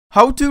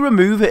How to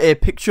remove a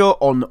picture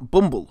on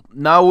Bumble.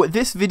 Now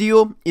this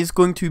video is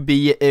going to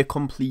be a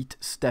complete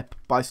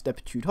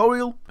step-by-step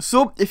tutorial,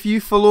 so if you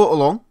follow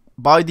along,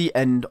 by the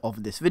end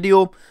of this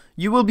video,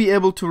 you will be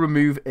able to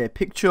remove a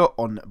picture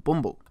on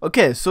Bumble.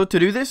 Okay, so to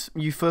do this,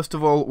 you first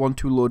of all want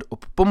to load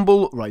up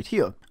Bumble right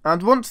here.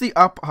 And once the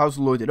app has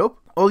loaded up,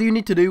 all you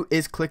need to do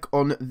is click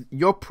on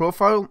your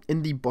profile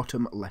in the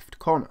bottom left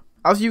corner.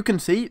 As you can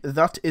see,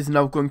 that is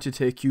now going to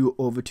take you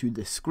over to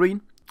this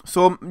screen.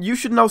 So you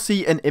should now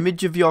see an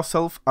image of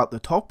yourself at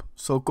the top,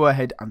 so go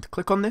ahead and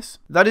click on this.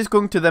 That is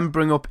going to then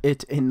bring up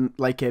it in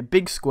like a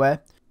big square,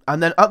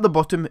 and then at the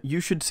bottom you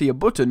should see a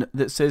button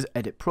that says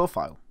edit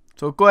profile.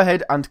 So go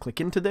ahead and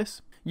click into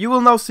this. You will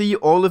now see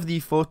all of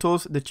the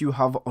photos that you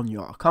have on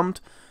your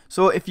account,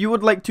 so if you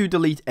would like to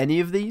delete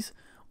any of these,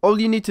 all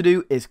you need to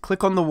do is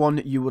click on the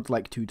one you would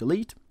like to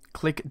delete,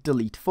 click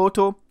delete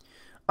photo,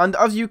 and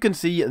as you can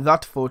see,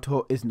 that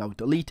photo is now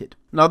deleted.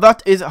 Now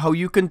that is how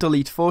you can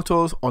delete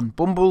photos on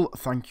Bumble.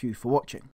 Thank you for watching.